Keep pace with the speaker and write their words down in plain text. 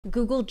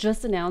Google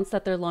just announced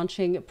that they're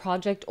launching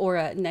Project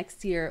Aura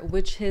next year,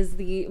 which is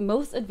the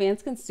most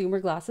advanced consumer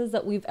glasses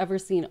that we've ever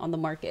seen on the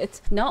market.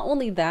 Not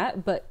only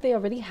that, but they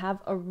already have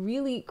a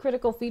really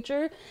critical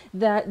feature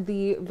that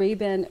the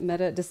RayBan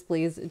Meta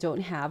displays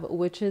don't have,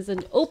 which is an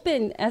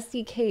open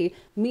SDK,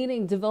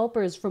 meaning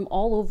developers from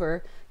all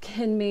over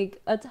can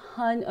make a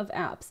ton of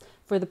apps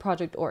for the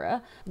Project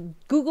Aura.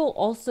 Google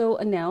also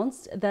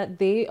announced that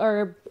they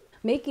are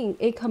making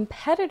a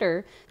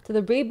competitor to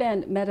the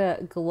RayBan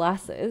Meta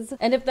glasses.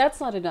 And if that's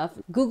not enough,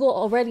 Google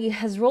already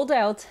has rolled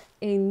out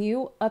a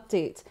new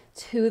update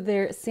to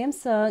their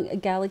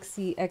Samsung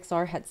Galaxy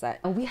XR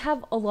headset. We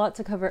have a lot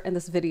to cover in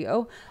this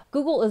video.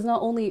 Google is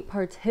not only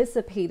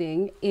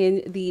participating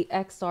in the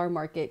XR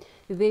market,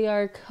 they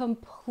are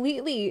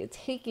completely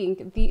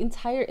taking the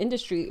entire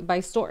industry by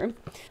storm.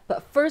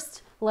 But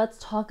first, let's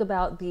talk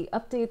about the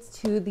updates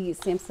to the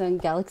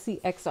Samsung Galaxy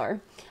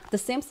XR. The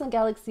Samsung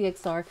Galaxy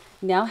XR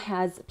now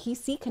has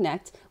PC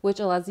Connect, which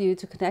allows you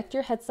to connect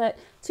your headset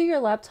to your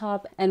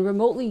laptop and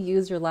remotely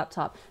use your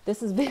laptop.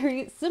 This is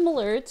very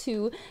similar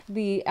to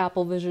the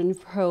Apple Vision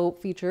Pro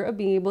feature of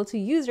being able to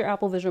use your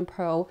Apple Vision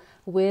Pro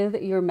with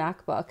your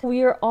MacBook.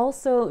 We are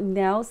also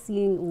now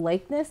seeing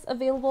likeness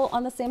available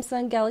on the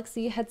Samsung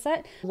Galaxy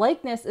headset.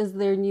 Likeness is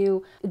their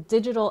new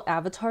digital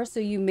avatar. So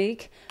you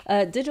make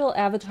a digital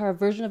avatar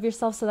version of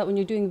yourself so that when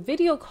you're doing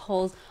video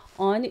calls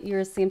on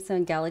your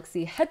Samsung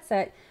Galaxy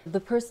headset, the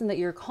person that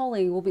you're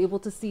calling will be able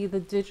to see the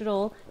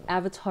digital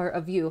avatar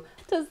of you.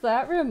 Does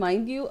that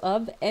remind you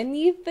of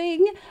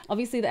anything?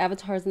 Obviously, the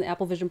avatars in the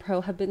Apple Vision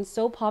Pro have been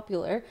so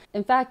popular.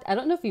 In fact, I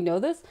don't know if you know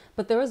this,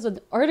 but there was an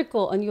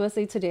article on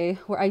USA Today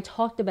where I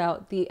talked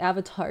about the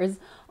avatars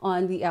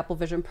on the Apple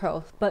Vision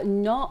Pro. But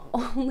not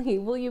only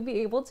will you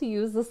be able to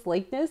use this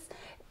likeness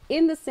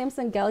in the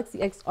Samsung Galaxy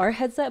XR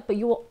headset, but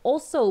you will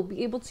also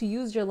be able to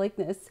use your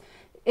likeness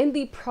in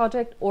the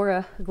Project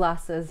Aura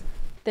glasses.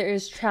 There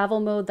is travel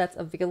mode that's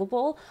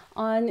available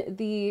on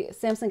the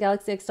Samsung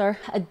Galaxy XR.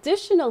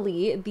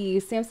 Additionally,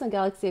 the Samsung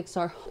Galaxy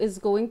XR is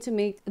going to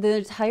make the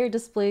entire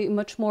display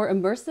much more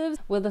immersive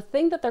with a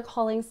thing that they're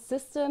calling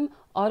System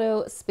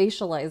Auto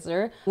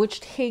Spatializer,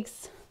 which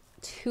takes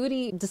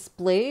 2D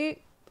display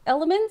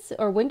elements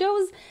or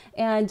windows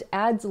and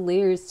adds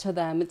layers to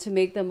them to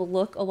make them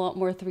look a lot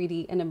more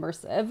 3D and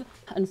immersive.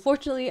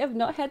 Unfortunately, I've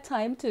not had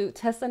time to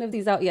test any of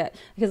these out yet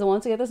because I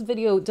want to get this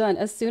video done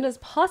as soon as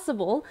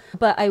possible,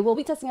 but I will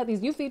be testing out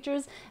these new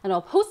features and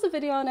I'll post a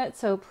video on it,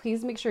 so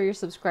please make sure you're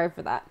subscribed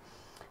for that.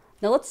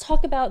 Now let's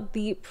talk about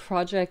the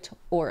Project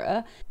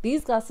Aura.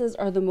 These glasses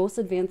are the most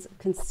advanced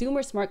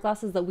consumer smart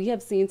glasses that we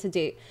have seen to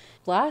date.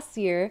 Last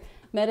year,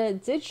 Meta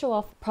did show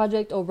off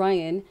Project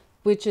Orion,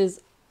 which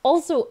is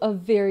also a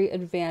very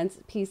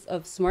advanced piece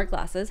of smart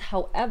glasses.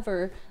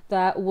 However,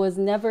 that was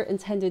never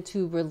intended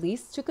to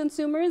release to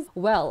consumers.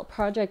 Well,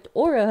 Project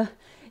Aura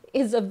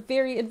is a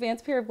very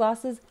advanced pair of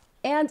glasses,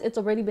 and it's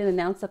already been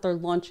announced that they're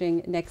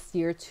launching next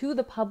year to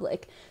the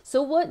public.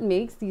 So what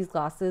makes these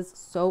glasses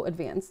so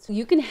advanced?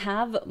 You can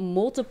have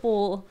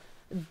multiple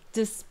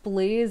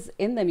displays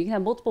in them. You can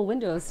have multiple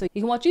windows. So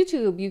you can watch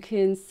YouTube, you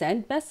can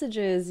send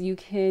messages, you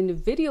can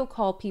video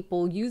call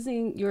people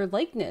using your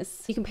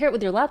likeness. You can pair it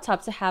with your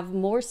laptop to have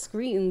more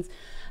screens.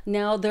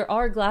 Now, there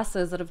are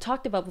glasses that I've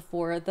talked about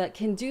before that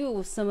can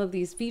do some of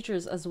these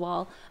features as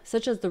well,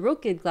 such as the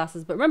Rokid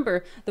glasses. But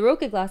remember, the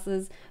Rokid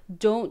glasses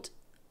don't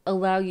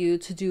allow you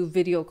to do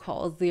video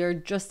calls. They are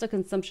just a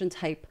consumption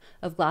type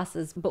of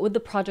glasses. But with the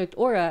Project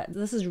Aura,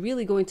 this is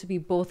really going to be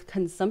both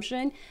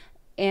consumption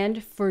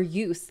and for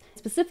use,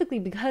 specifically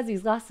because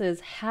these glasses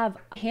have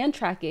hand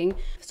tracking.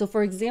 So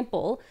for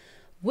example,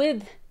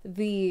 with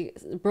the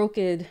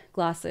Rokid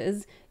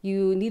glasses,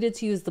 you needed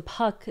to use the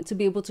puck to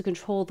be able to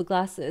control the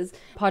glasses.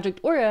 Project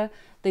Aura,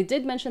 they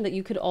did mention that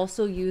you could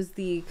also use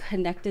the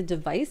connected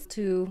device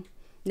to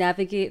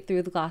navigate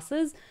through the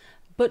glasses,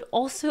 but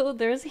also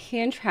there's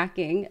hand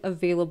tracking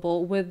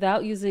available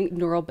without using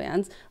neural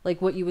bands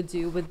like what you would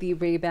do with the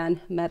RayBan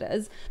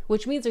Metas,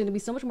 which means they're going to be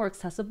so much more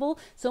accessible,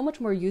 so much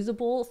more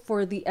usable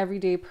for the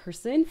everyday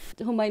person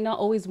who might not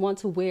always want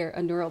to wear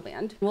a neural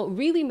band. What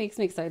really makes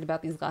me excited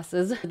about these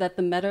glasses that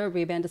the Meta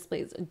RayBan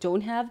displays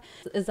don't have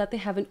is that they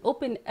have an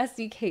open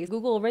SDK.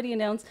 Google already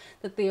announced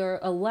that they are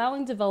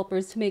allowing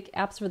developers to make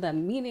apps for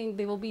them, meaning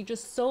they will be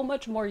just so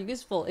much more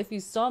useful. If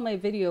you saw my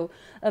video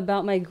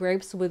about my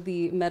gripes with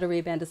the Meta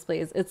RayBan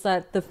displays, it's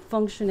that the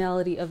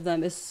functionality of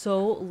them is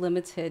so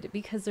limited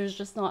because there's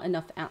just not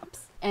enough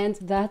apps. And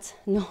that's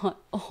not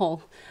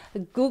all.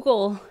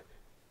 Google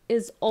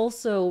is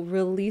also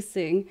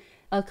releasing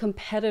a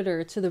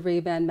competitor to the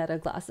RayBan Meta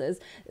glasses.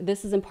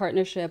 This is in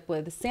partnership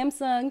with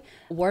Samsung,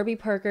 Warby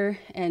Parker,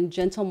 and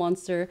Gentle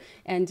Monster,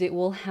 and it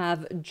will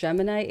have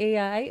Gemini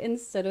AI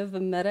instead of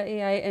Meta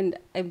AI. And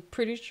I'm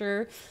pretty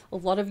sure a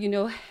lot of you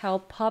know how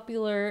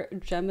popular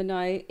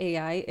Gemini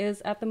AI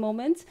is at the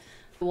moment.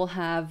 We'll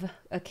have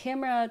a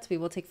camera to be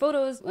able to take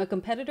photos, a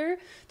competitor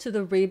to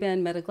the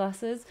RayBan Meta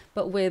glasses,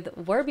 but with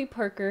Warby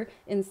Parker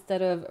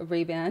instead of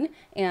RayBan,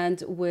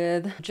 and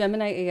with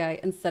Gemini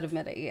AI instead of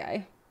Meta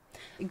AI.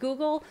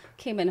 Google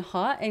came in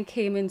hot and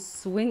came in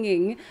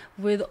swinging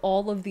with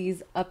all of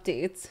these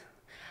updates.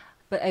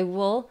 But I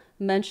will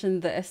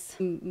mention this.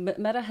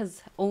 Meta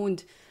has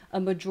owned a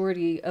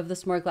majority of the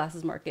smart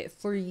glasses market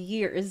for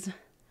years.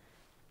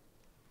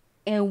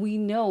 And we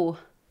know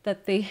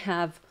that they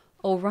have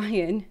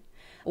Orion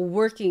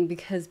working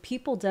because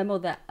people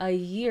demoed that a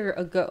year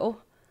ago,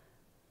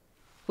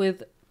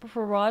 with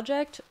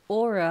Project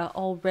Aura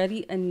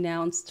already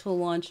announced to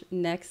launch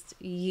next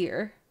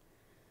year.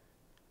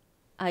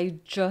 I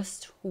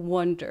just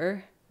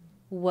wonder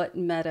what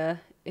Meta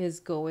is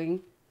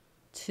going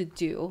to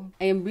do.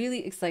 I am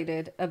really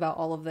excited about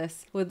all of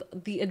this with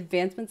the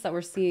advancements that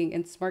we're seeing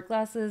in smart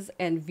glasses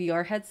and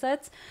VR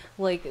headsets.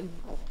 Like,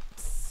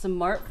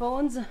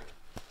 smartphones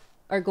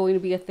are going to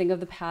be a thing of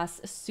the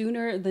past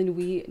sooner than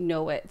we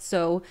know it.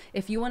 So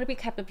if you want to be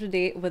kept up to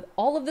date with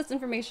all of this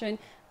information,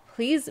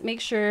 please make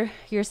sure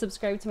you're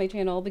subscribed to my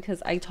channel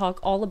because I talk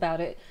all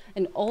about it.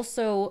 And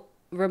also,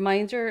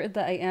 reminder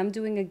that I am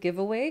doing a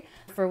giveaway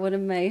for one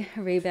of my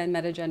RayBan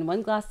Meta Gen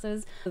 1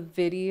 glasses. The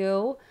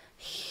video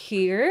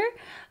here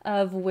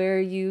of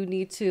where you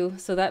need to,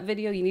 so that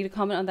video, you need to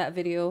comment on that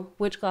video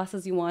which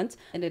glasses you want,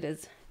 and it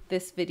is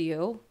this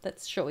video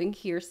that's showing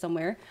here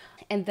somewhere.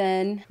 And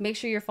then make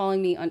sure you're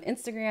following me on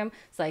Instagram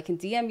so I can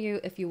DM you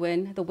if you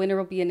win. The winner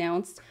will be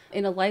announced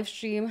in a live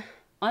stream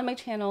on my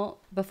channel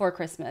before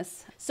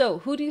Christmas. So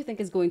who do you think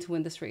is going to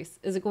win this race?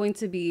 Is it going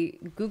to be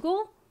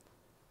Google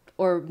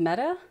or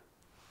Meta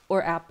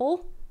or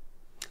Apple?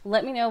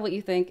 Let me know what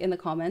you think in the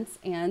comments,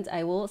 and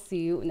I will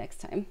see you next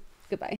time. Goodbye.